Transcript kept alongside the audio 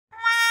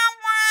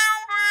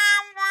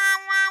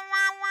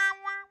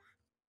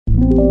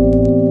Hey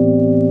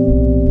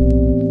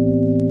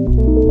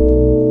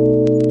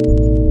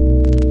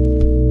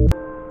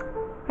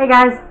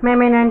guys,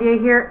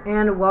 ManMan98 here,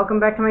 and welcome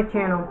back to my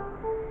channel.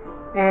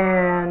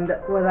 And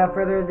without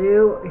further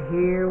ado,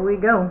 here we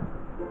go.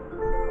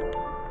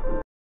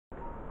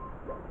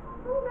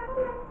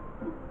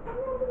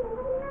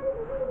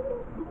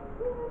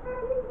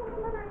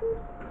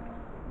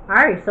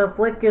 Alright, so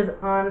Flick is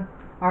on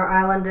our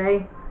island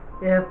today.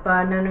 If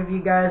none of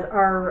you guys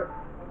are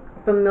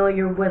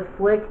familiar with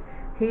Flick,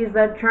 he's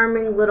that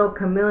charming little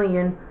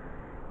chameleon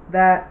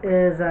that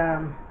is,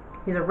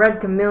 he's a red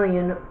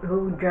chameleon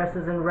who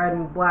dresses in red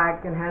and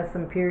black and has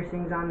some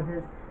piercings on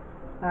his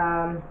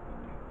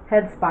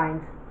head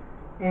spines.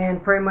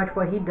 And pretty much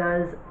what he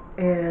does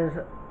is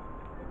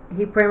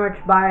he pretty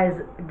much buys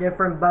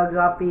different bugs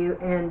off of you,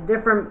 and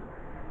different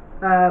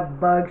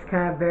bugs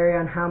kind of vary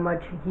on how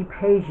much he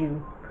pays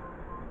you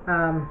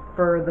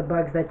for the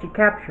bugs that you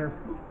capture.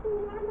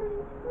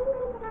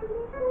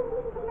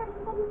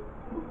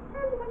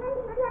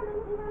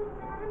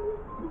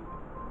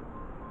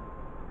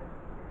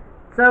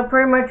 So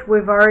pretty much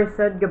we've already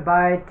said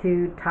goodbye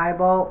to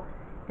Tybalt,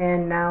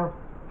 and now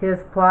his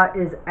plot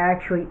is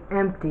actually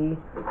empty.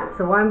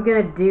 So what I'm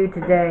going to do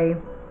today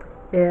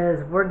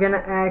is we're going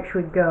to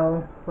actually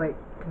go, wait,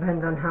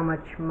 depends on how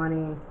much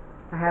money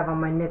I have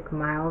on my Nook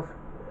Miles.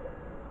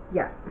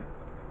 Yeah.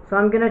 So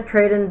I'm going to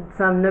trade in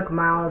some Nook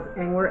Miles,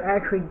 and we're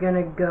actually going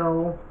to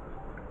go,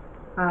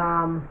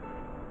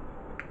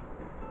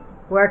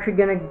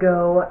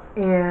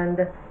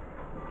 and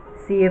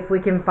see if we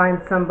can find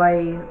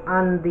somebody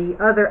on the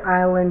other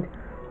island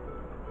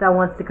that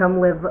wants to come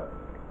live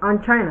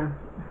on China.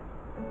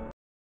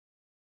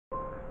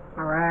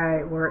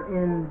 Alright, we're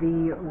in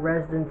the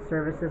resident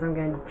services. I'm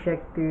going to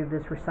check through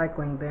this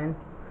recycling bin.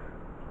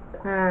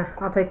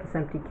 I'll take this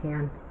empty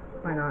can.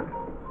 Why not?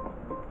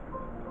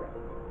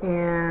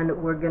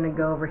 And we're going to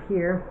go over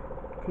here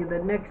to the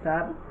next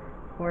stop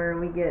where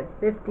we get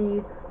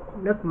 50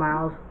 Nook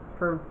Miles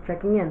for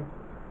checking in.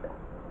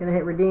 Gonna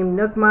hit redeem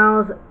Nook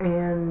Miles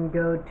and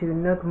go to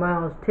Nook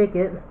Miles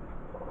ticket,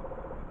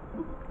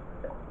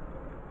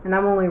 and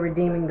I'm only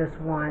redeeming this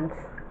once.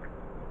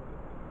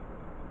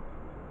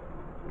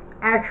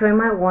 Actually, I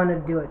might want to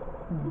do it.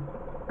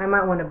 I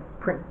might want to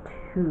print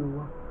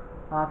 2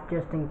 off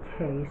just in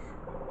case.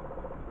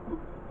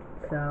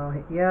 So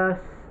hit yes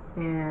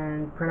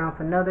and print off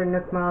another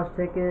Nook Miles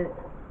ticket.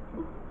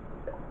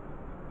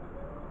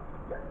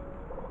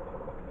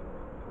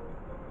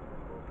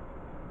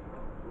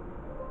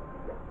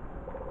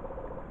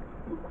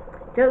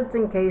 Just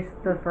in case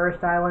the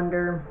first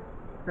islander,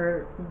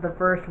 or the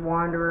first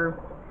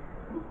wanderer,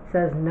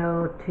 says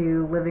no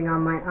to living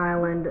on my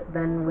island,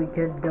 then we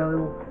could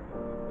go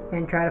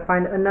and try to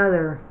find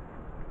another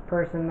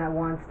person that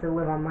wants to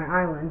live on my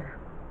island.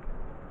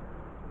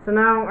 So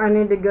now I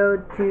need to go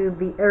to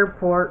the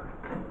airport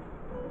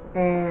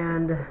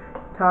and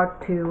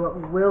talk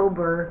to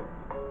Wilbur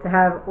to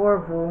have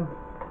Orville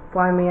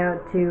fly me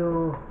out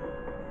to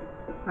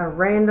a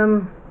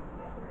random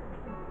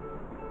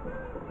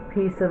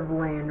piece of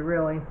land,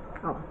 really.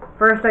 Oh,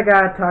 first I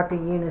gotta talk to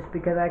Eunice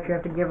because I actually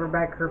have to give her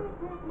back her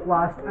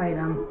lost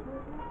item.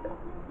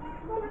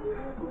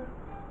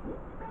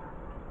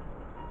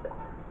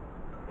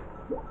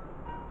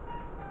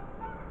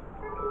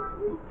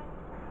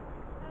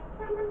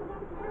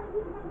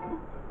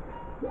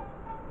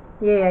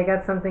 Yeah, I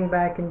got something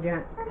back in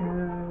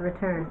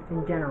return,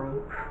 in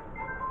general.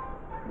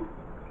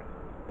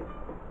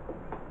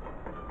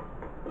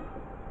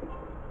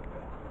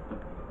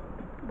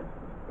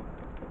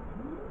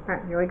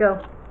 Alright, here we go.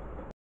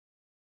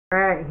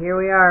 Alright, here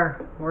we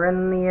are. We're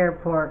in the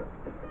airport.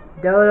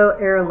 Dodo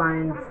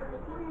Airlines.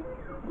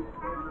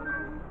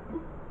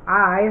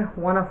 I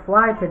want to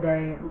fly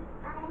today,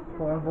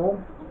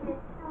 Orville.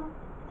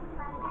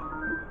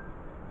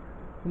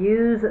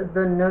 Use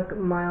the Nook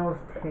Miles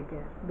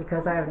ticket,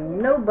 because I have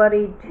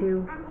nobody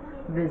to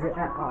visit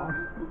at all.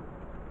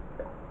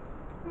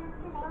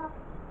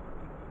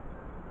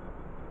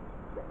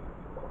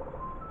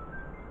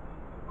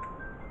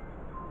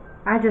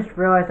 I just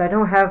realized I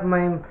don't have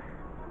my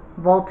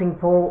vaulting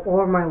pole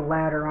or my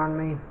ladder on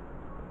me.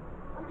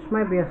 This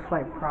might be a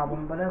slight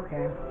problem, but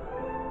okay.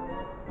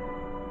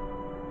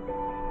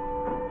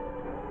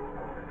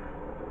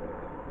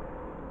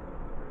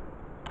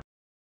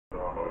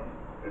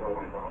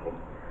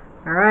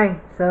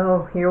 Alright,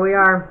 so here we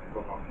are.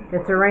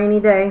 It's a rainy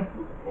day,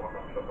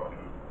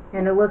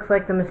 and it looks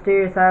like the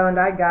mysterious island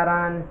I got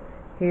on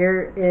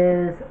here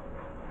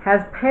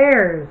has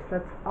pears.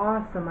 That's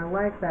awesome, I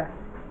like that.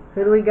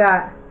 Who do we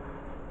got?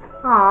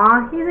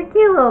 Aw, he's a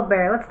cute little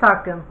bear. Let's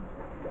talk to him.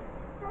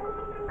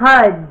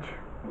 Pudge.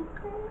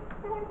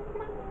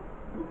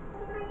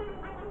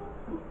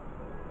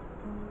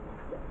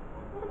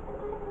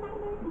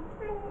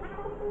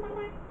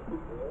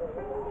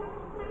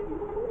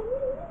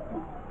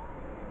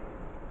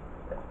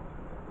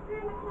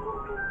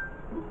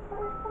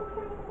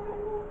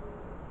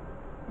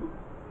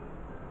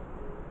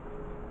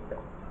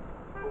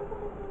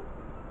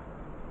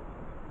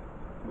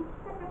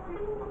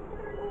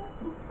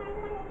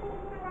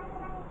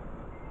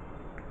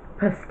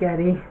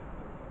 Paschetti.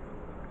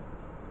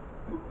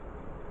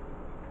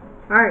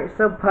 Alright,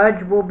 so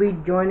Pudge will be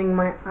joining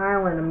my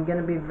island. I'm going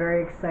to be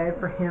very excited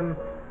for him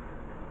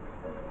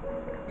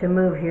to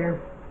move here.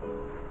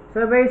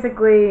 So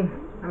basically,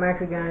 I'm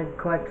actually going to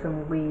collect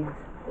some weeds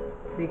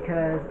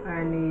because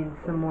I need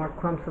some more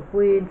clumps of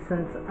weeds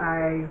since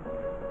I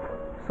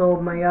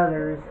sold my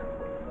others.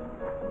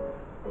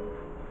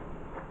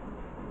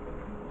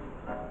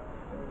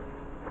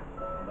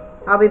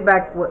 I'll be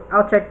back.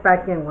 I'll check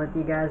back in with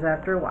you guys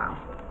after a while.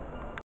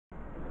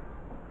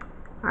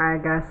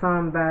 Alright guys, so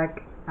I'm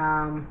back.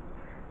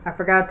 I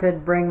forgot to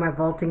bring my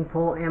vaulting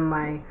pole and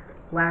my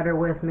ladder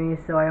with me,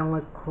 so I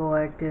only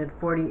collected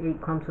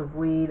 48 clumps of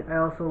weed. I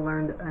also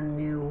learned a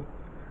new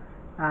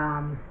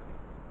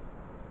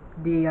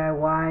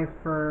DIY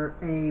for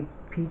a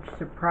peach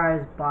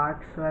surprise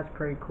box, so that's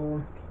pretty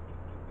cool.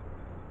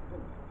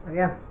 But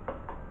yeah.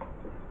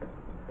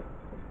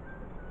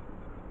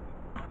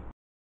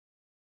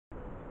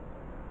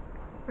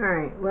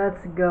 Alright,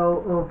 let's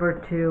go over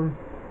to...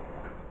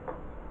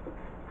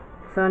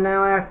 So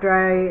now after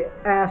I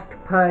asked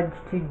Pudge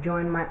to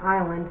join my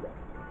island,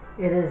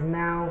 it is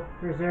now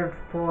reserved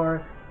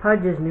for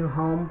Pudge's new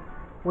home,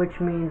 which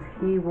means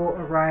he will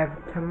arrive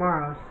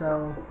tomorrow.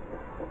 So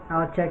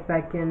I'll check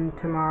back in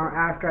tomorrow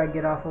after I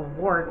get off of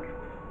work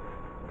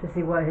to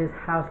see what his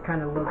house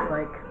kind of looks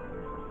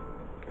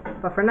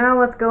like. But for now,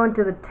 let's go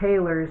into the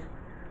tailor's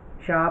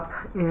shop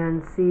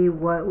and see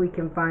what we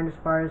can find as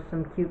far as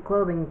some cute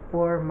clothing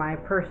for my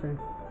person.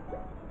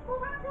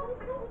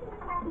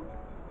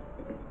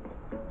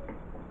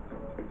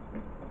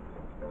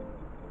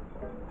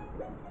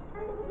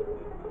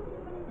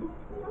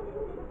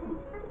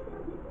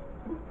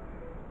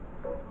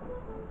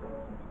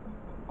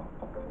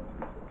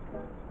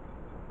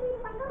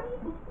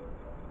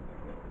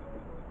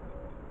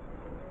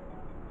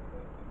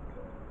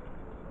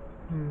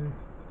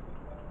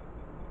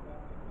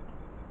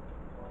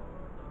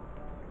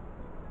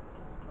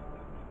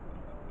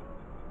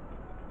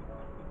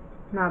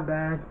 Not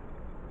bad.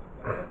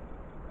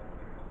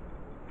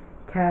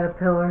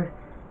 Caterpillar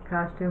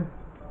costume.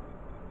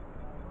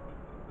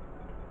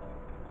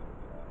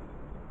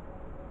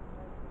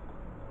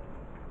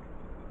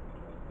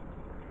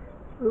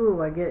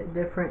 Ooh, I get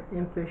different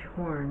impish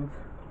horns.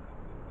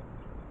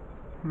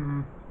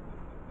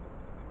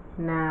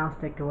 Nah, I'll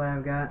stick to what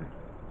I've got.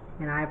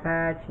 An eye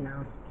patch?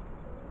 No.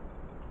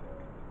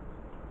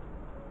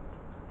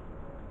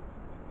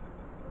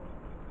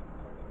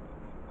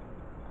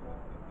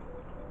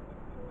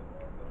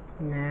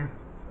 Nah.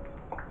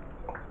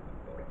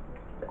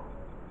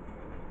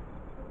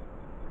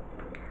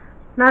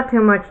 Not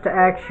too much to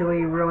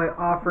actually really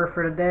offer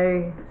for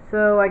today,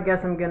 so I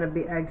guess I'm gonna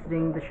be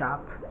exiting the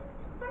shop.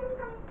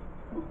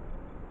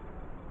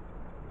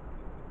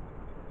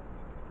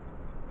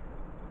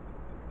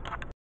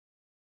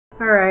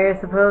 Alright, I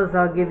suppose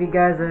I'll give you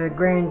guys a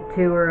grand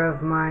tour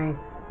of my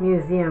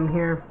museum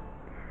here.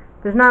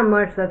 There's not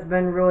much that's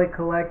been really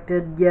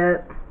collected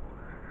yet.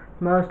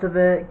 Most of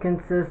it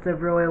consists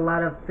of really a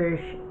lot of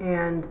fish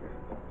and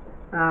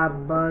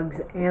bugs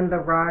and the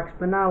rocks,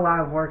 but not a lot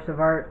of works of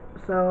art.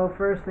 So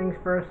first things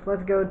first,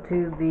 let's go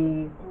to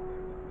the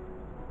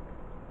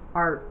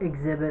art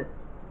exhibit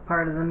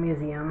part of the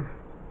museum.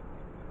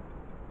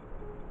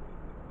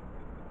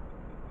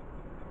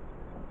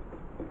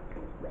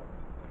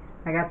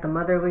 I got the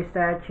motherly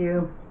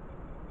statue.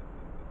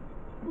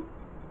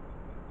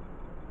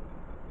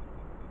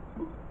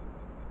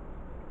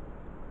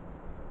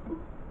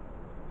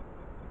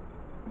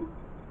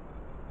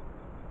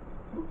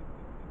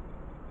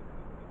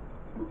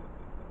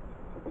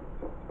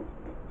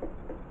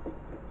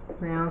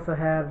 I also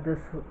have this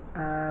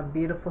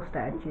beautiful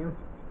statue.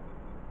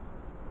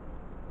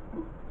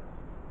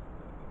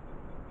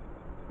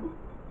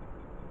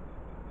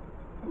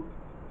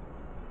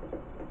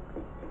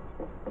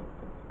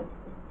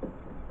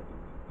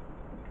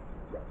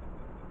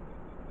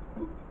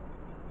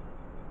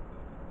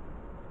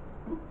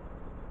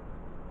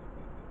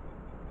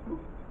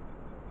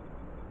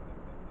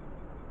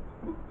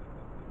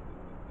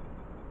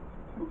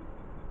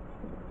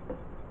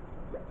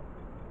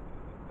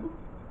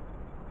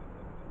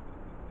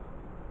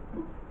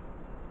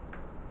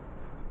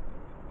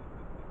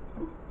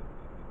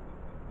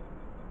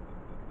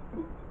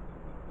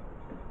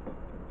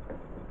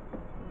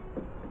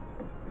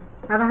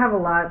 I don't have a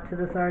lot to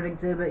this art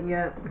exhibit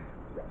yet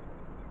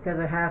because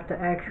I have to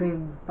actually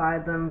buy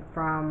them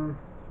from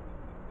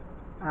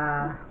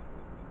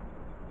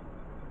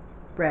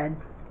Fred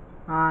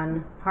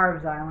on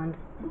Harv's Island.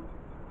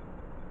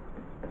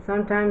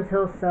 Sometimes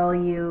he'll sell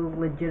you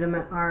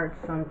legitimate art,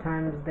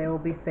 sometimes they will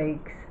be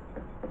fakes,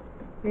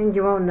 and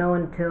you won't know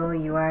until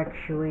you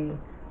actually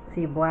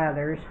see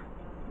Blathers.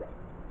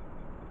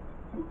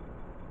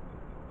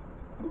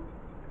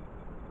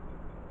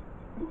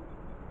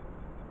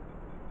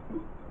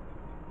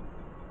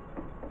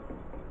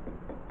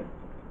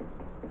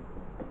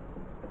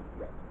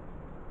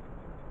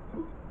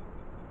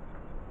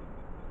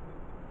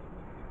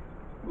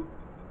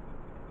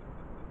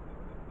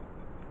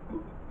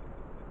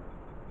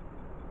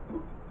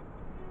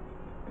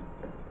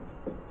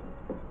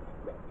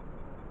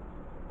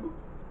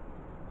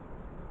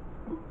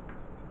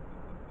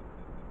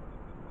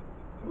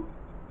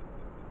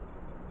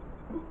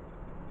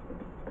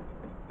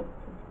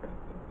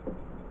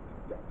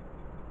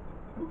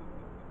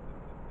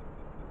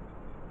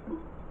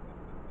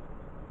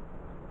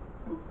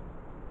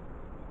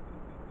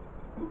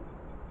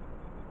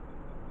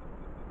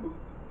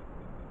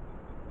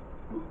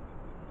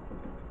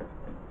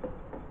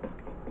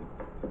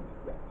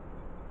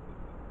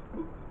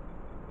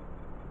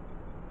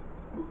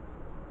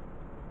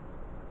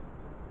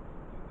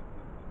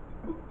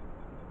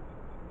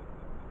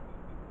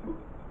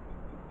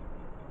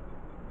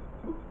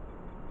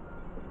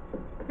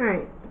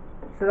 Alright,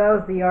 so that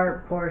was the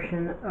art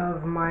portion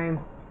of my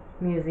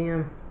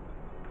museum.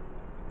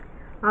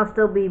 I'll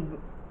still be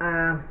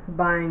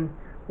buying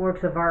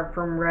works of art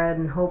from Red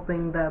and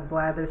hoping that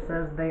Blather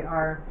says they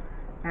are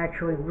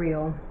actually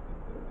real.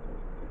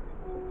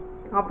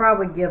 I'll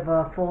probably give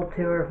a full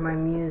tour of my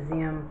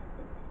museum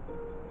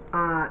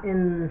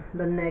in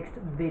the next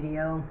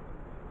video.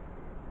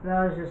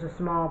 That was just a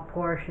small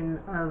portion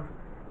of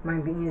my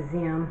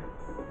museum.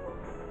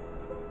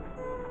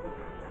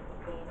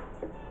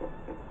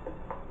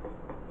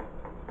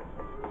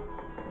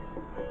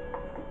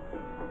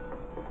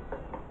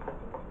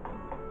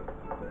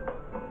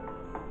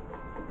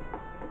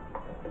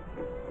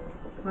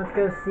 Let's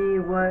go see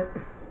what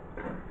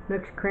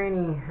Nook's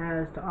Cranny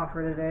has to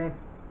offer today.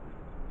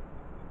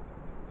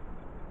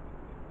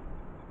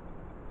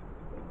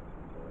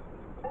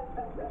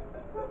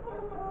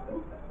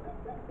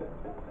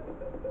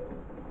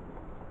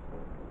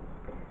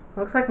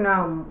 Looks like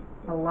not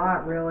a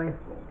lot, really.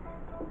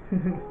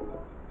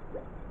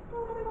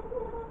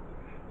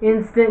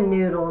 Instant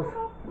noodles.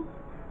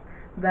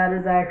 That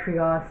is actually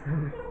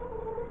awesome.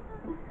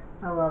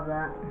 I love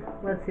that.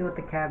 Let's see what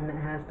the cabinet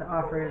has to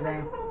offer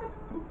today.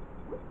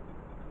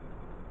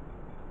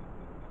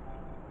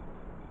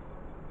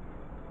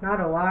 Not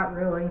a lot,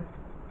 really.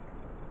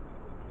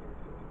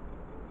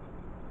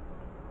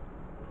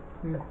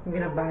 I'm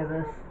gonna buy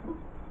this.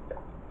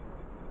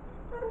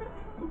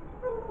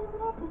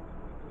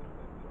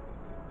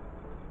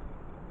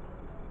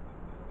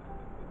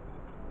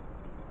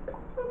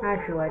 I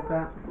actually like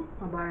that.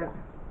 I'll buy it.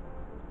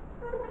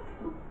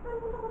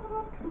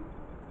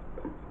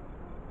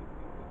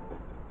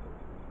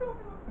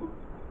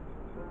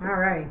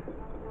 Alright.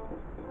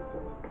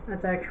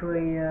 That's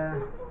actually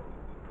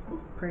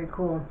pretty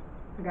cool.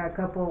 I got a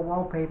couple of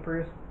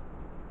wallpapers,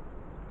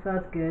 so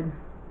that's good.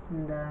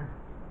 And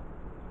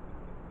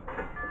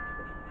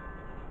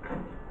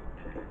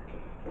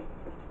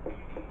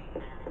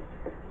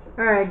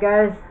alright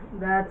guys,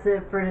 that's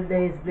it for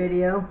today's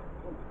video.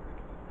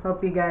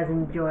 Hope you guys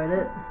enjoyed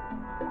it.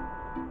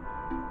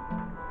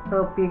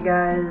 Hope you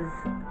guys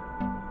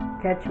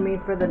catch me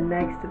for the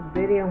next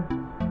video.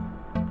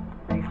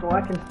 Thanks for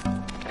watching.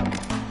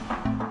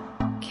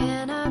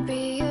 Can I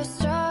be your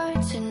star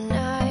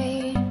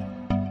tonight?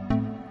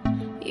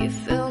 You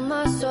feel